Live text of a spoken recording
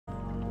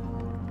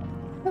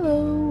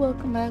Hello,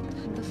 welcome back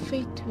to the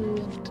Fate 2,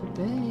 and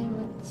today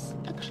let's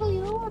actually,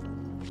 you know what?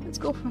 Let's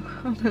go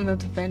on an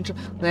adventure.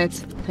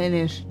 Let's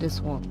finish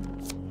this one.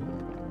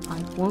 I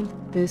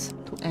want this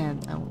to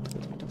end. I want to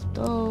get rid of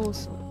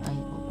those. I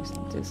always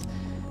need this.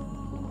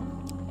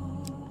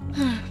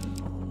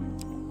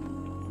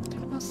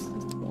 There was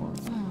this one.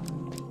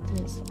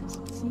 This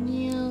is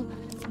new.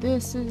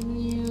 This is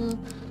new.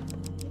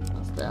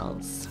 What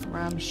else?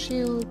 Ram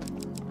shield.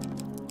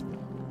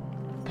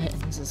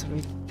 This is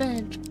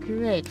revenge.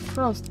 Great.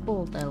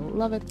 Frostbolt. I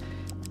love it.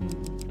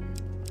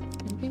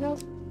 Anything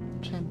else?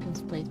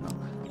 Champion's plate. No.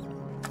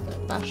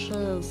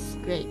 Bashes.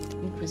 Great.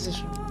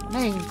 Inquisition.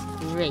 Remains.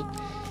 Great.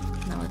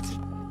 Now let's see.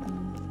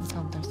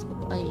 Encounters.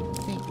 I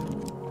think.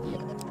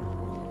 Yeah.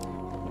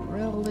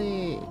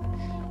 Really.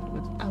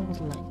 But I would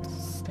like to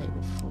stay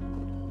with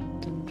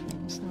Forgotten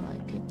Dreams. I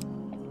like it.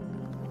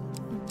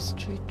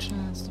 Street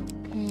chance.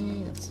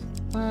 Okay. That's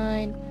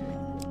fine. I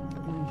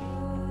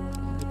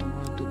don't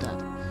want to do that.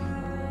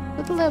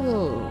 What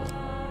level?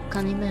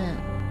 Candyman.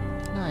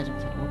 No, I don't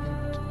think we're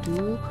going to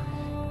do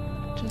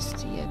just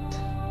yet.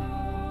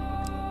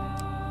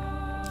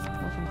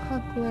 From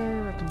Hugler,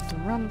 return to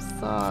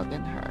Ramsog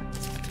and her.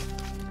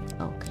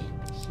 Okay,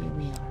 here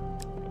we are.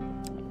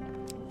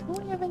 Do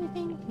we have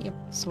anything? Yep,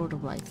 sort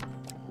of like.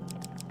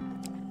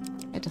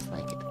 I just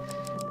like it.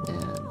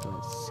 And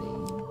let's see.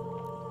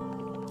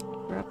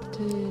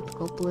 Corrupted,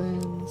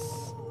 goblins.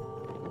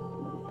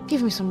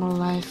 Give me some more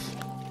life,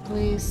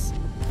 please.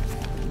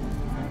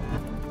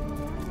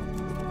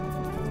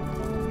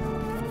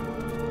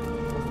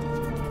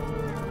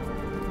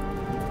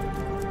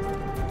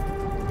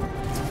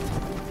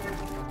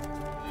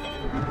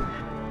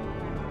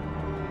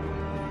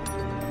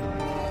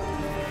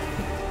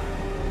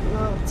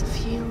 Lots of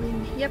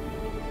healing. Yep,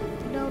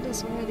 you know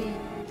this already.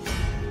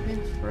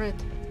 Went for it.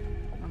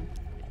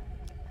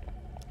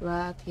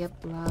 Blood, yep,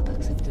 blood,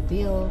 accept the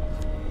deal.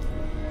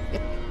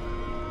 Yep.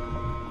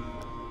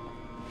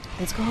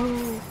 Let's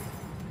go!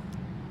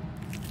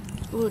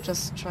 We'll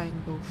just try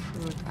and go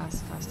through it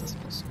as fast as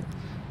possible.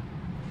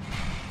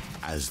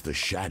 As the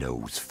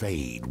shadows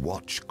fade,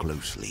 watch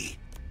closely.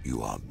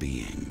 You are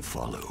being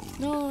followed.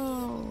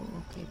 No!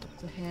 Okay, talk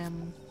to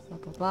him. Blah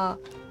blah blah.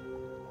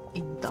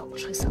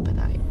 Indulge his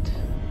appetite.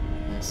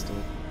 Let's do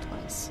it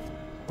twice.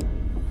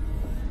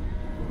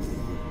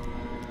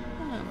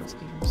 Let's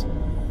give him some.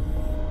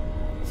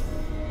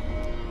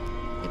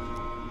 Yep.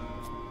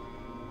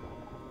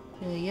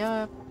 Fill you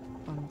up.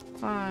 I'm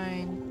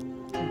fine.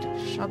 Into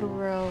the shadow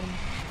realm.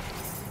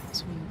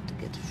 So we need to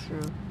get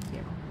through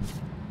here.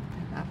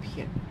 And up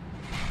here.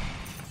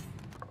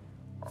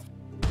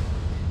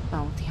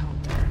 Bounty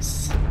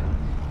hunters.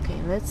 Okay,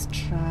 let's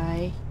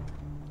try.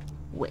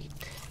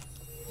 Wait.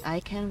 I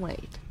can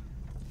wait.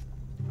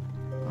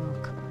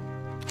 Okay.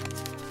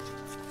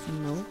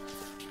 No.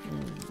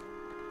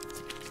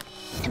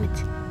 Damn it.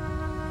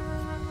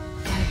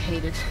 I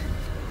hate it.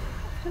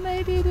 And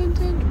I didn't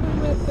change my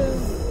weapon.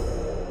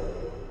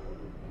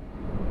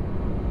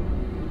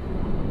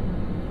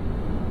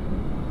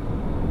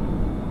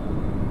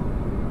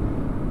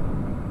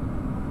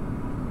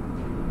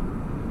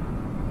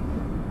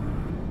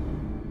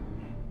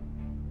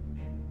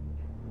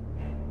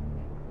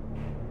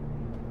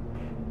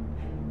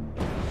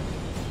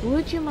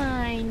 Would you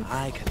mind?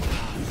 I can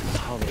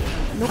tolerate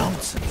the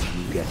nonsense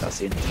you get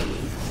us into.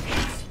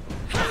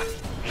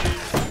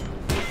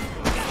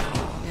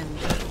 And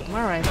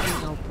tomorrow I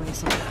think I'll bring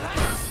some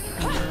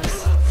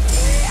cameras.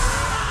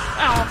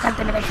 Oh, god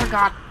damn it, I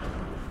forgot!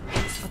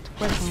 What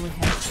weapon we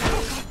have?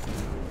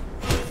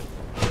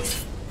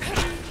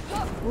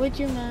 Would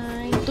you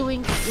mind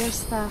doing your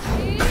stuff?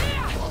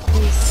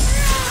 Please.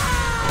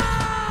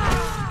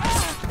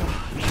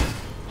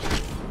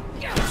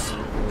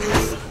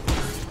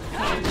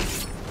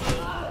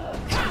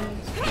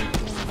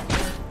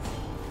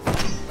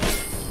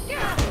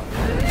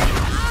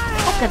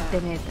 God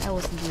damn it, I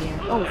wasn't here.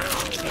 Oh!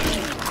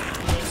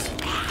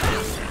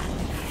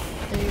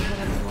 There's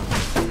another one.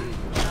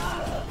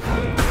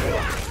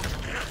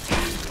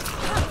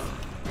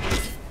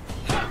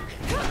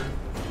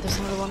 There's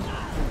another one.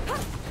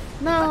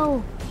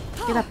 No!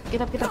 Get up,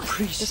 get up, get up.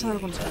 There's another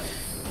one.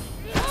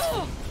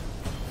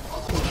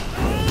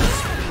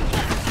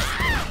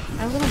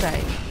 I'm gonna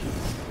die.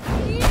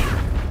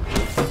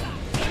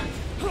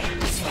 Okay,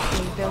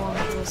 the one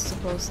that was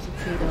supposed to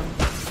feed on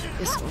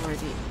is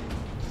already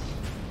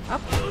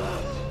up.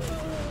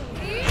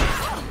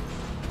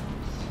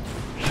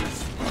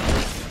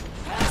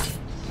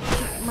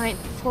 My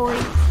toy,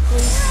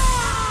 please.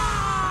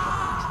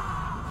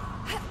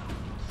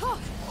 A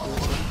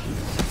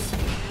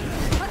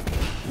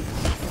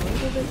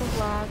little bit of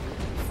luck.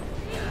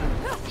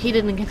 He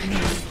didn't get any.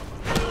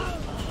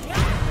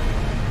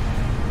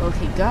 Well,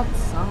 he got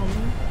some.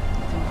 I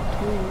think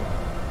two.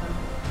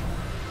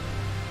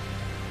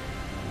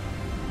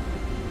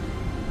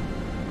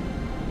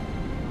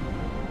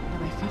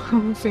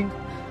 Something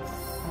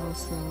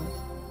else.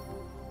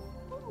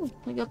 Oh,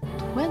 we got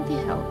 20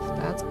 health.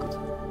 That's good.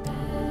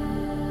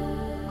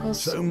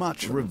 So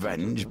much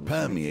revenge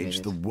permeates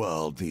the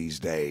world these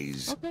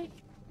days. Okay.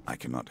 I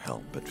cannot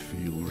help but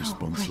feel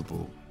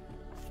responsible.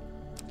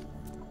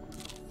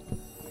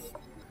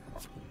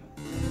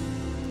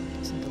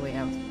 Isn't the way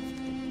out.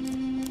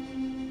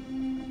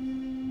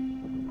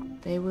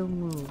 They will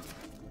move.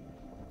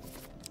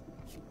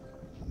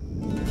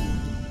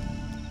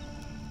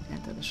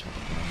 Enter the shadow.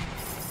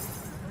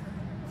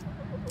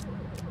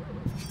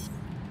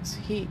 So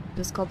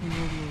this goblin will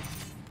move.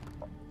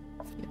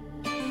 Yep.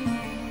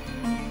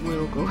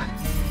 Will go.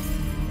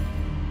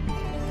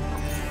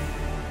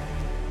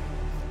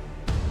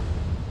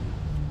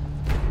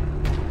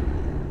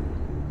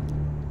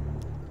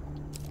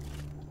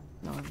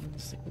 No, I'm gonna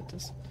stick with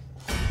this.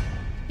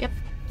 Yep.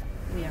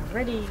 We are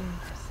ready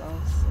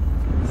ourselves.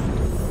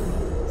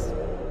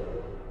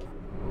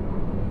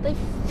 I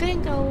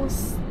think I'll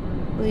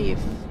leave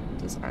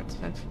this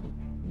artifact for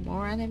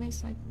more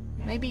enemies.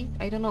 Maybe,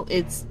 I don't know.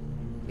 It's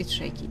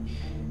shaky.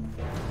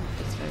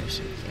 It's very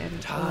shaky.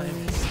 And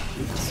Time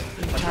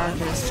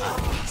charges.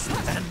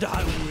 and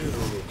I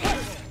will.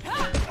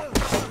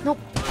 Nope,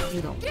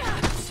 you don't.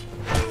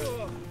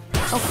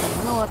 Okay,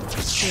 you know what?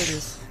 Let's do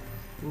this.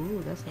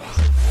 Ooh, that's nice.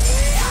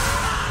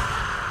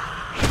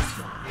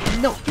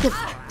 No, get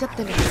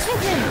them. Get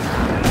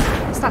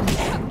him! Stop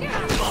him.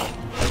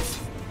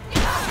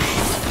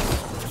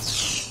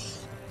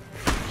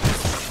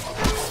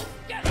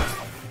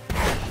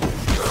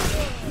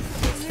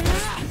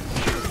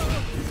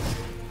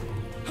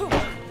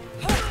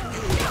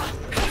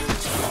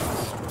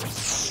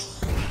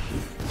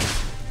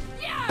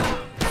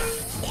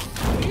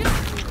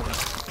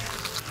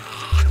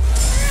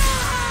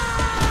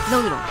 No,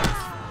 you don't.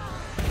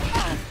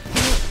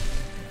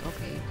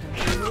 Okay, you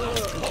can.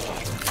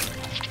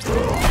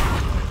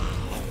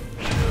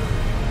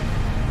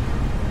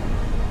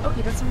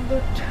 Okay, that's number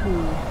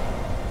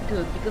 2.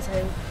 Good, because I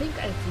think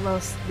I've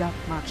lost that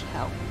much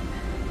health.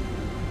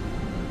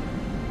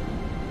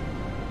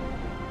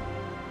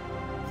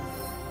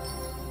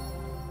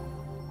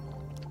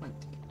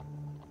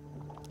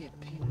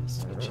 Yep, he was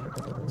switching.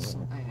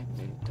 So I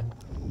agreed that.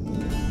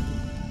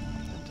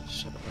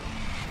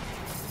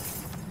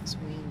 So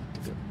we need to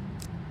go.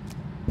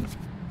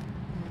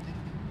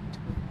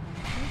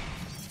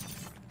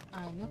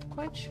 I'm not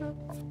quite sure.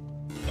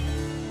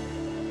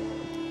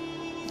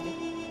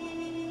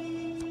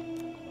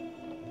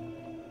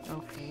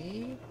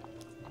 Okay.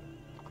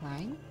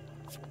 Climb.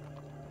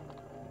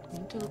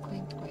 Need to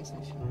climb twice, I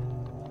think.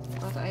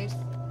 But I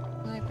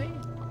pay.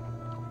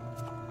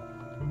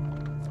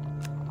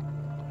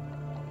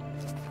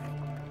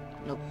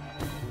 Nope.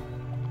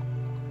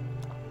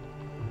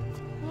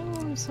 Oh,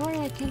 I'm sorry,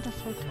 I can't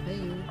afford to pay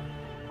you.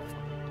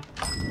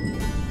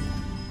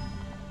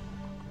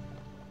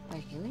 By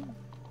healing?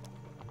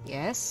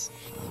 Yes.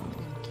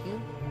 Thank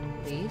you.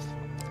 Leave.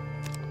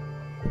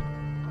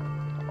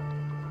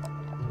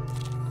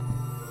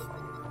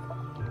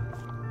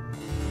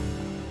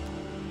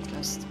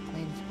 Just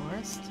plain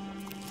forest.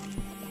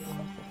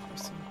 For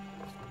some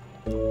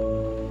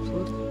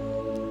food.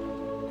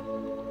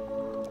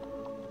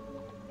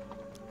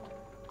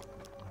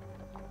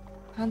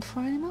 Hunt for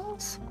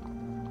animals?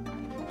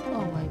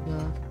 Oh my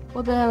god.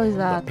 What the hell is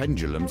that? The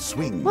pendulum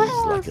swings What the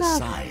hell like is a that?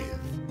 scythe,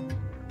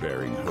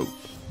 bearing hope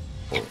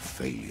or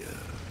failure.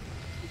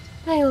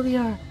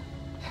 Failure.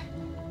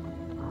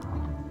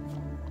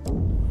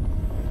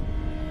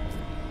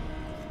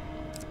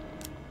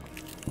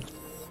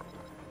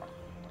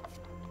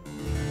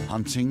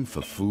 Hunting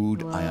for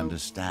food, I Wow.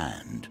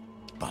 understand,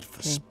 but for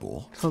Okay.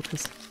 sport?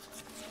 Focus.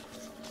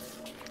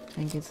 I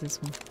think it's this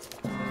one.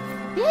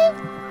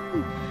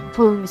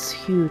 Following his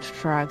huge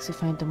tracks, you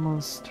find the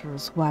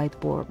monstrous white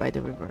boar by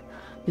the river.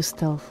 You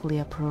stealthily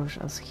approach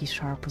as he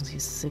sharpens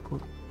his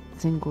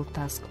single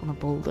tusk on a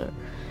boulder.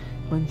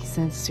 When he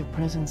senses your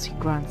presence, he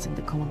grunts in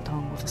the common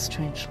tongue with a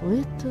strange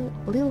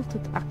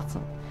lilted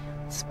accent.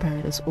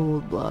 Spare this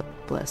old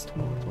blood-blessed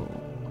mortal.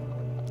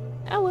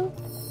 Oh well.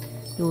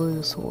 You lower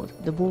your sword.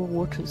 The boar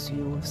watches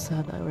you with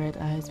sad red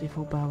eyes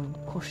before bowing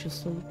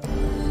cautiously.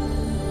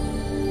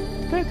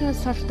 The bear cannot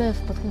touch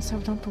death, but can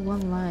serve down to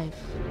 1 life.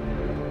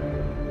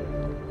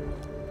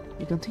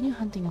 You continue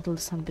hunting until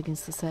the sun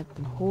begins to set,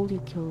 and haul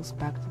your kills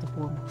back to the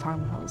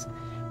farmhouse.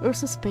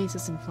 Ursa's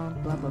spaces in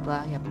front, blah blah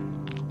blah, yep.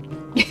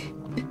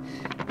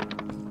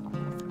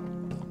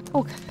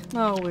 Okay,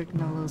 now we're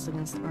gonna lose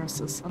against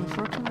Ursus,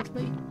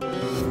 unfortunately.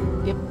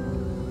 Yep.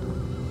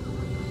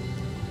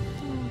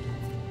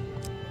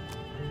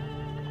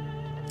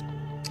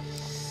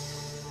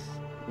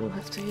 We'll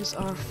have to use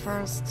our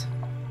first...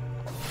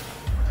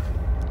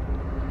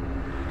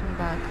 Come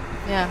back.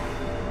 Yeah.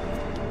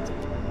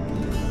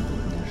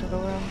 There's a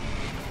realm.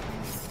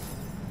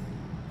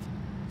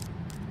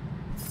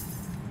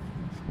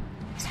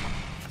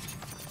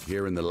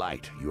 Here in the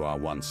light, you are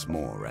once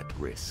more at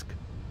risk.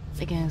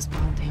 Against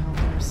bounty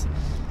hunters.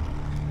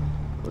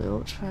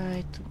 We'll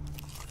try to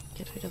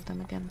get rid of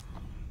them again.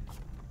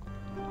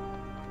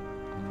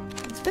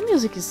 The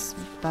music is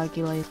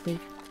buggy lately.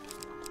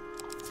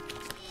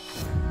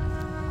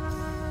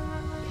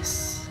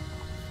 Yes.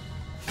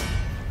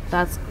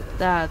 That's good.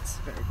 That's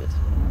very good.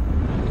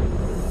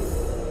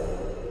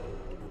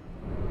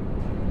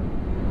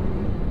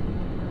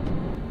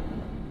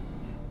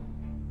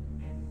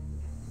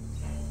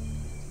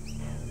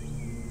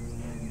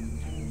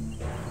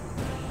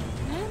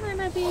 And I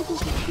might be able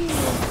to kill you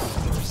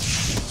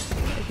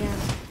again.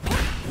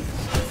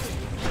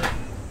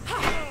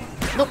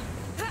 Nope,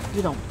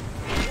 you don't.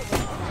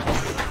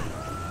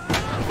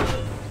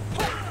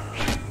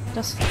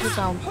 Just fall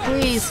down,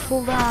 please,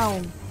 fall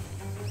down.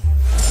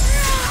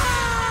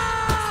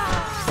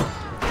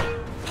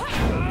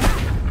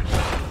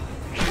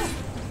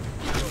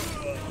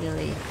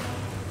 Really?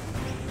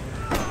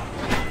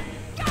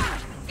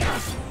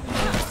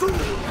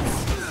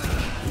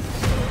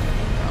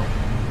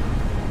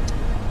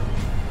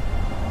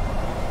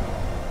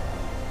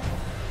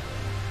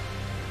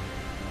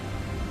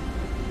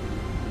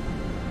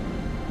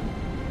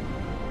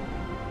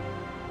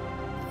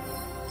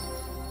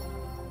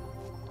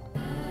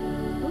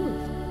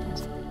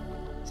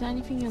 Is there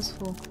anything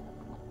useful?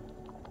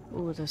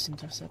 Oh, there's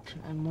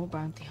interception and more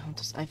bounty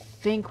hunters. I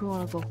think we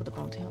want to go for the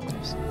bounty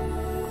hunters.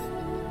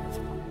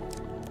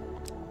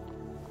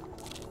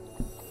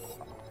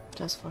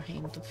 Just for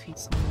him to feed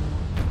some more.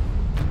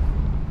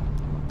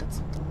 That's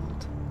not a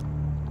lot.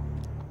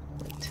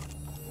 Wait.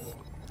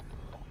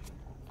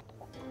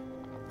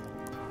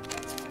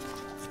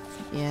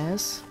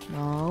 Yes.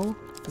 No.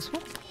 This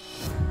one?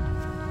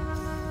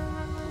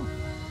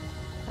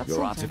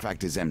 Your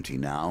artifact is empty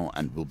now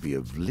and will be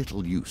of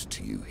little use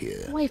to you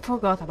here. I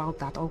forgot about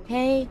that,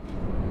 okay?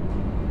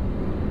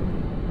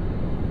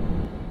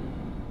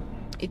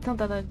 It's not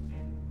that I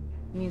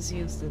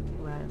misused it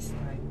last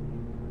time.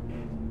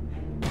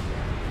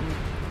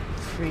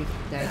 Freak,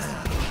 guys.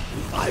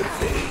 I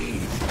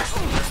paid.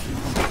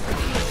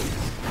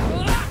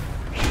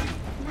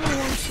 I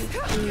want you to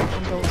be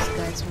on those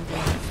guys when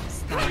they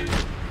stop.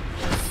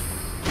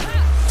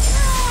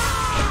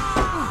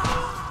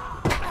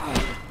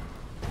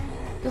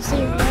 Because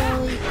they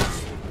really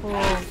pull.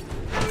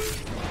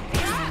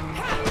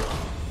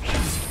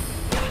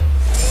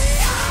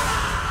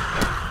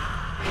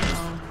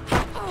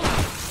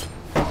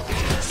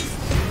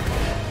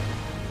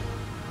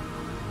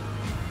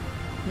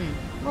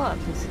 Well, at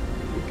least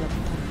we got 10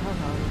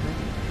 health out of it.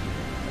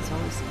 That's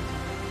always something.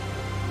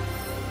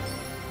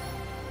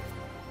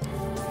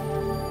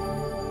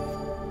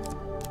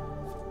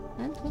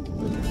 And 20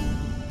 good.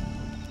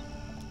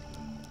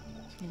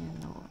 Yeah,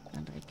 no,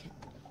 and I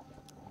can't.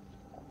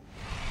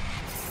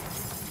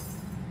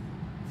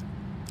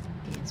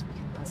 Yes, we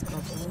can pass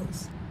goblins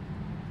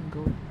and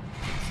go to the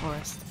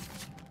forest.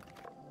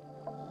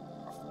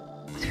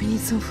 But we need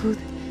some food.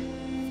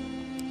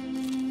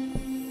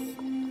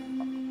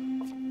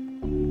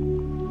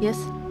 Yes?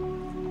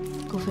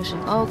 Go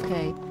fishing.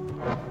 Okay.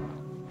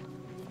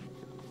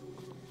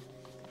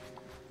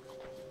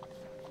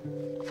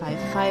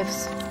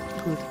 Fives.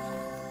 Good.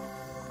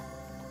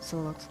 So a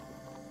lot.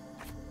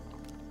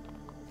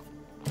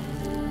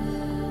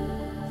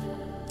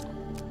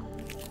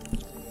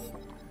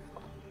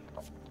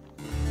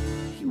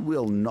 He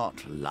will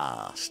not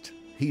last.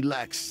 He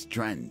lacks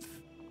strength.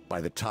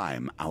 By the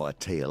time our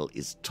tale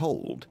is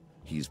told,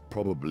 he's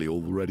probably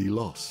already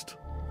lost.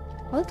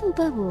 A little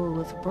devil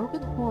with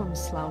broken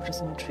horns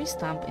slouches on a tree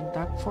stump in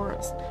dark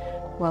forest.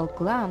 While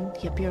glammed,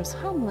 he appears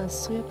harmless,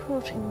 so you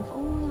approach him with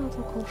only a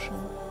little caution.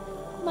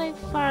 My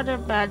father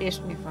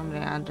banished me from the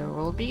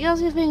underworld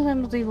because he thinks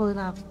I'm not evil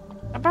enough.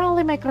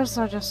 Apparently my curses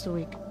are just too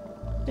weak.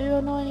 Do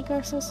you know any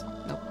curses?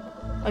 No.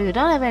 Oh, you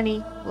don't have any?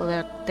 Well,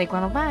 then take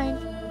one of mine.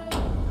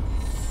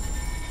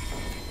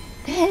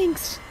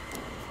 Thanks!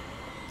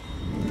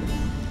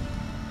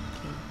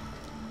 Okay.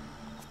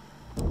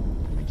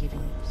 I'm giving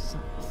you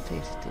some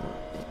 50.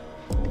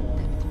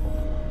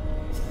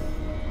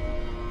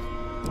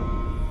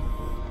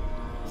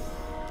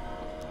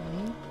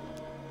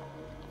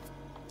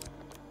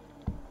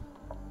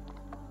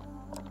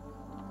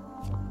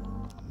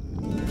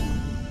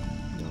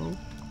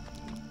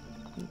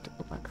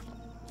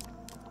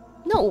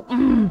 No!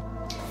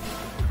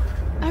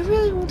 I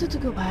really wanted to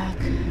go back.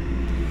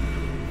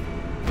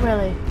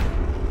 Really.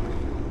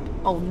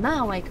 Oh,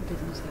 now I could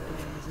use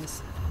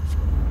this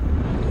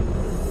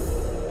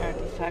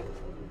artifact.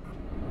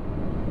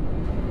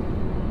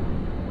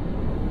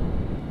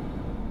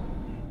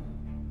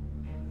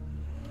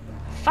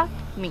 Fuck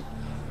me.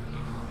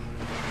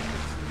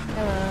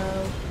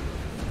 Hello.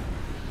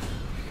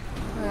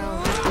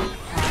 Well,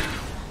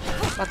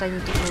 but I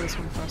need to kill this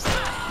one first.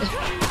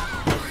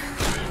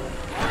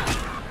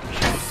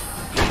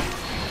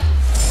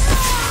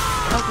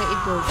 Okay, it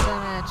goes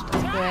damage,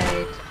 that's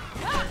great.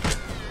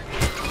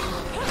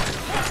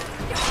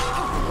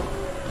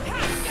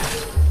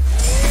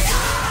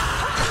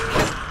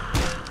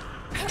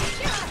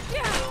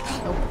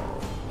 Nope.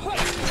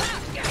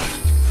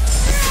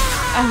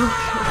 I will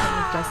kill him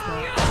with just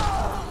that.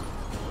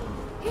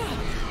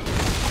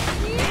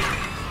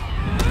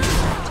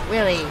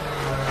 Really?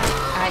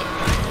 I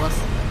was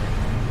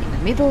in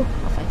the middle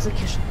of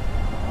execution.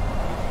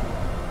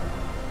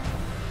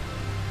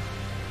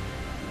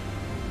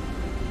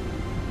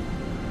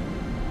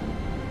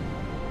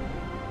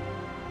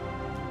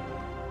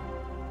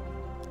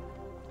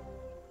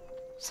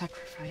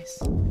 Sacrifice.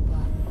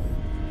 Blah.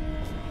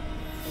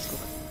 Let's go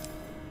back.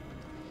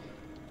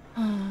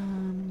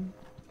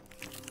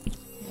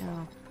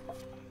 Yeah.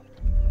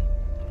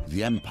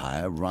 The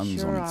Empire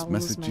runs Sure, on its I'll lose my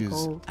messages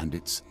gold. and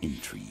its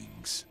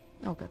intrigues.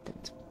 Oh, got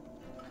it.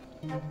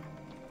 No.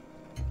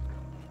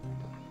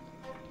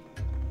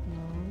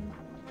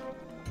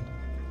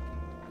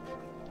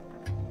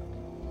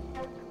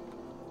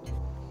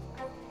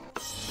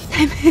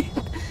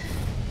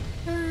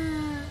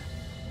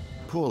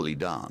 Poorly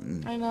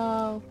done. I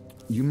know.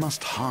 You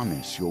must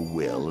harness your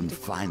will and To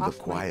find the craft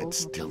my quiet gold, not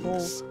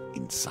stillness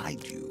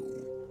inside you.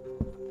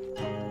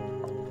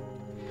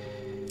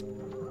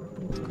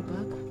 Need to go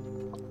back.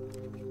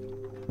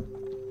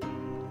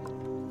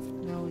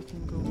 Now we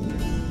can go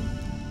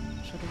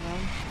shut it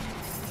down.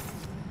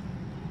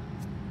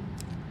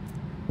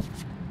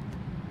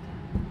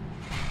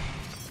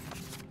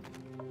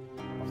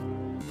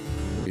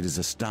 It is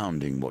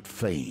astounding what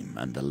fame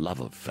and the love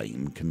of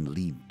fame can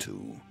lead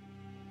to.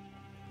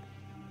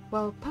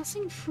 While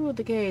passing through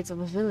the gates of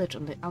a village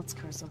on the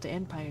outskirts of the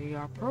Empire, you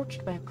are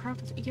approached by a crowd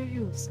of eager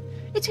youths.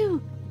 It's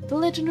you, the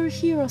legendary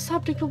hero,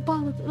 subject of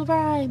ballad of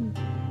rhyme.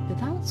 The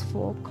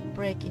townsfolk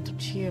break into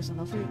cheers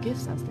and offer you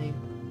gifts as they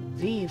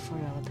vie for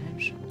your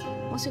attention.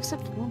 Once you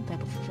accept one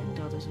type of thing,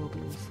 the others will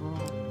be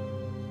withdrawn.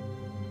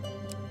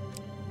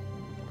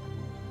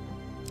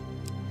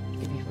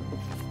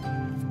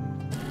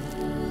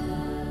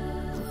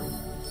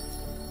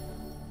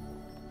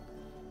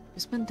 You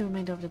spend the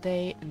remainder of the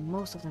day and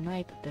most of the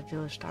night at the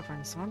village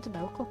tavern, surrounded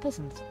by local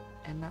peasants,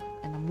 and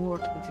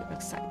enamored with your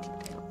exciting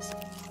tales.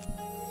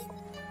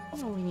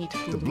 Oh, we need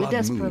food. The We blood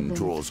desperately moon need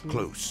draws food.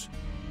 close,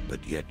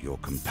 but yet your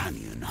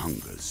companion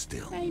hungers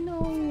still. I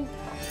know.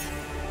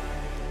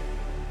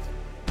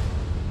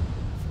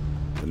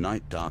 The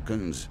night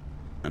darkens,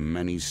 and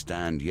many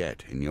stand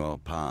yet in your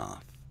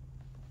path.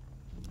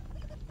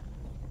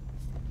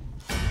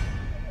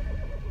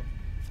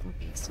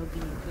 Okay, so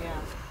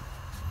yeah.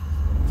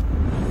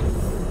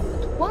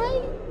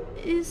 Why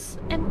is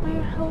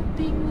Empire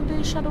helping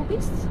the Shadow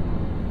Beasts?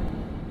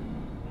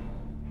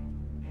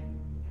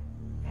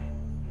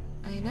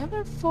 I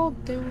never thought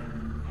they would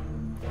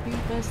be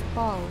best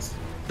pals.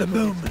 The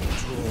moment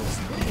draws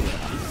near.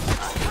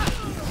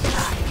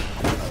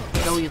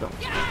 No, you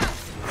don't.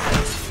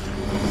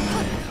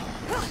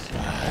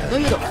 No,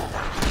 you don't.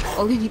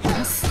 All you need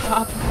is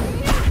stop.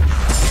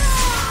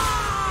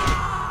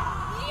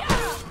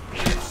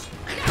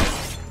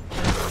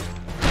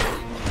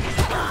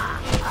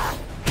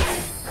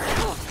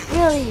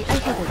 Really, I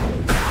hate it.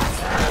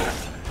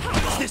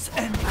 This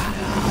end now.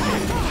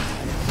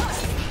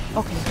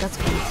 Okay, that's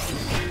good.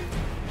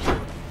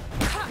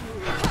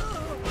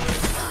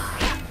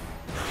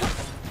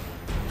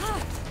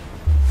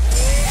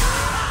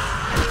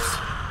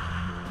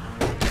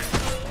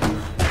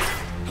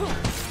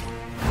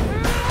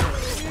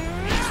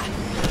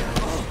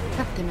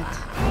 God damn it.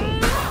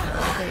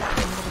 Okay,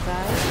 I'm gonna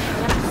die.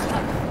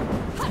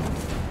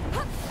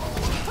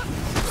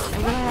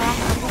 I'm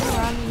gonna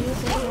run, you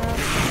take care of.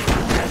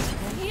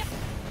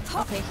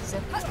 Okay, he's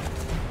up.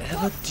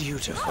 Ever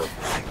dutiful.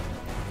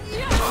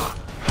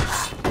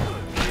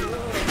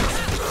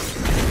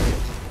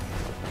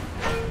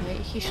 Yeah,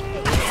 he should be.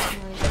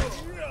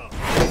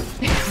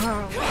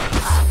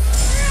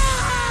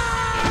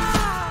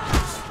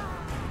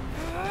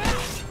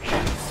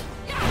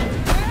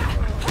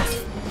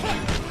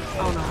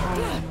 Oh no,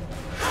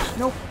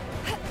 nope.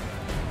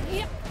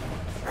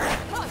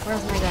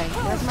 Where's my guy?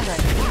 Where's my guy?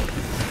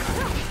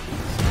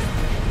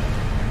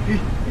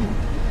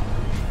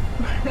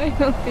 I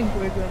don't think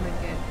we're gonna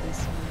get this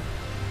one.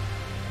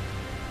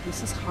 This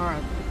is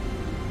hard.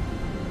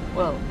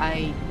 Well,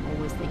 I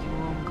always take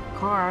wrong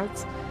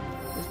cards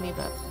with me,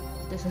 but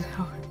this is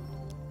hard.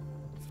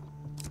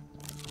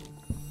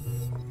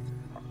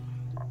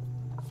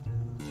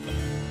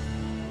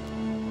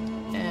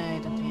 I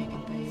don't think I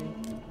can pay you.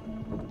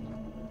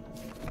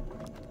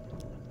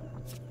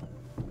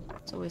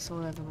 It's always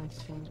 11, I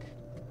think.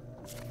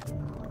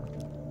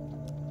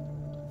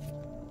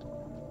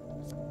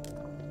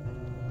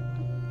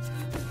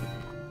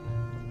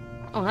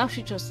 Oh, now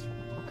she just...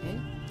 okay.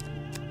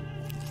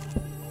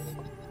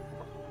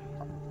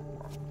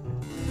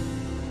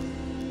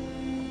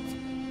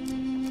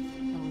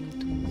 Now we need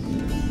to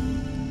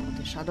move all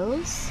the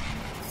shadows.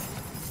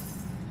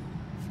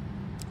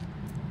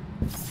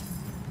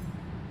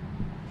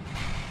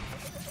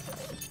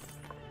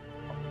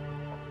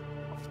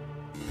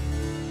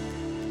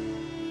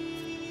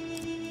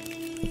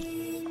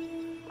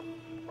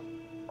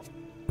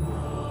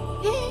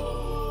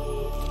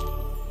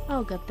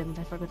 Oh god damn it,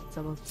 I forgot it's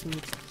about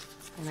food.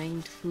 And I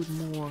need food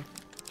more.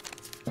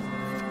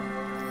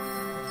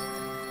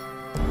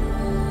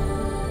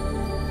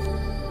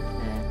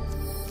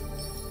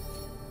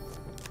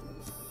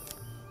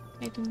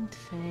 I don't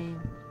fail.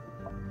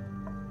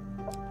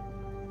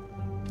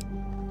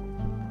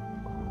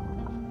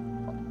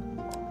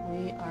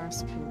 We are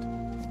screwed.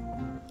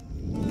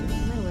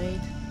 Can I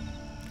wait?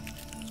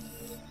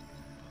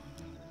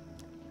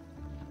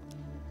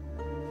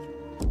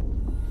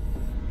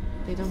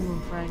 They don't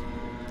move, right?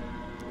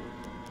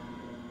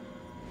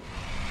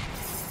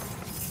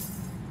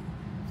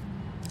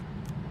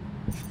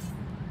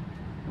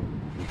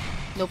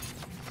 Nope.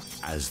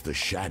 As the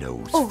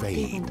shadows Oh, they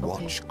fade, went, okay.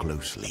 watch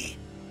closely.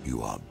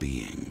 You are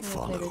being Play the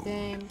followed.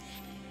 game.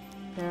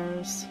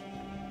 There's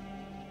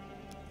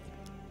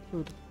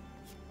food.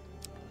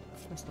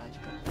 That's nice.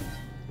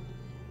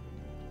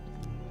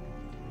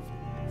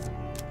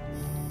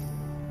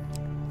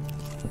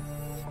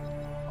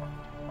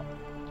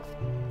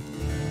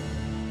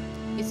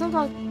 It's not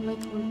like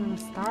we're gonna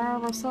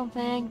starve or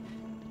something.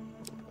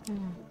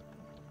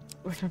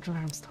 Return to where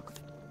I'm stuck.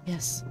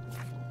 Yes.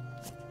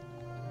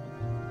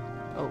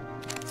 Oh.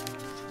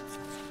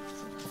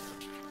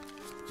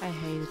 I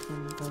hate it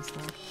when it does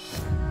that.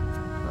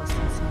 Does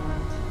that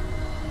sound.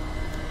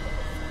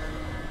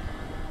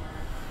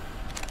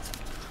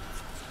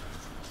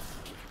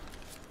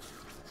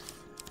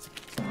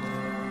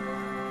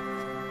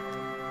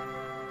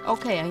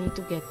 Okay, I need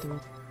to get to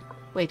it.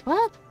 Wait,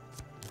 what?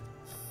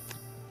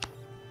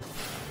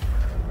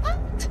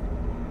 What?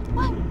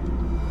 What?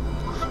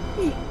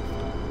 Why?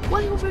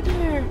 Why over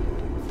there?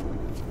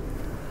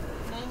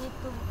 I need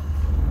to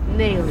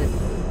nail it.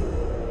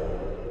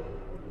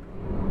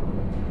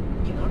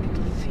 In order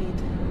to feed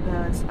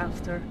balance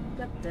after.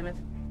 God damn it.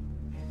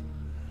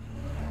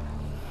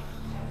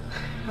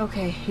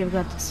 Okay, you've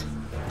got this.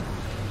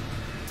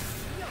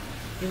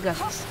 You've got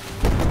this.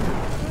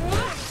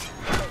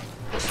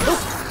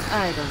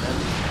 I don't know.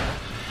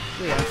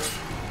 We are.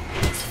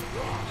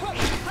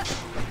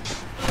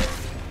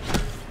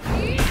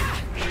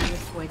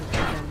 Just waiting for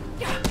them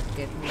to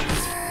get me.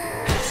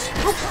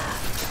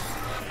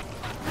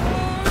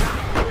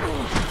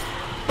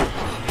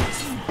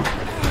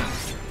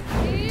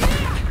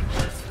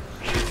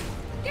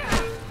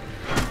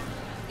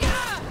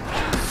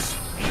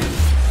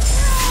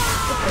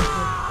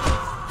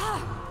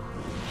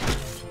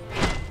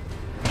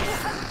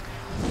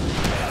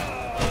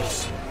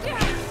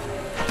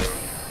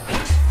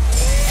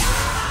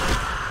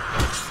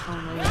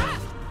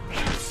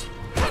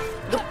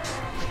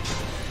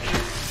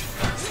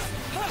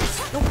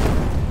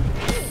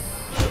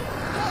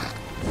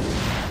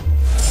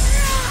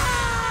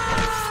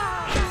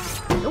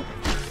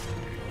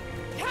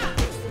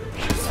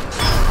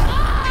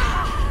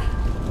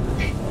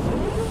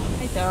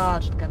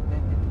 Dodged,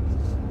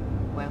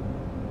 goddammit. Well,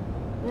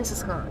 this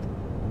is hard.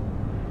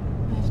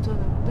 I have to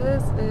know.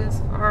 This is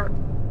hard.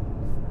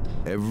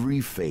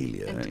 Every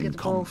failure And to in get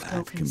both combat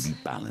can tokens. be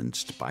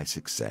balanced by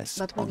success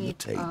But we on the need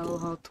a table.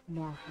 lot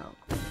more help.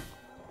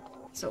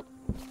 So,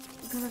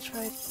 I'm gonna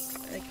try it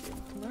like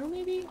tomorrow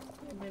maybe?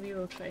 Maybe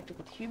we'll try to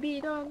get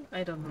Hubie done.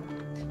 I don't know.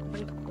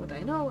 But what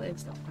I know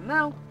is that for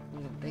now,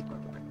 we're gonna take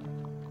one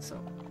break. So,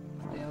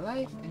 stay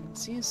alive and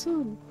see you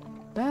soon.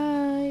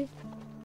 Bye!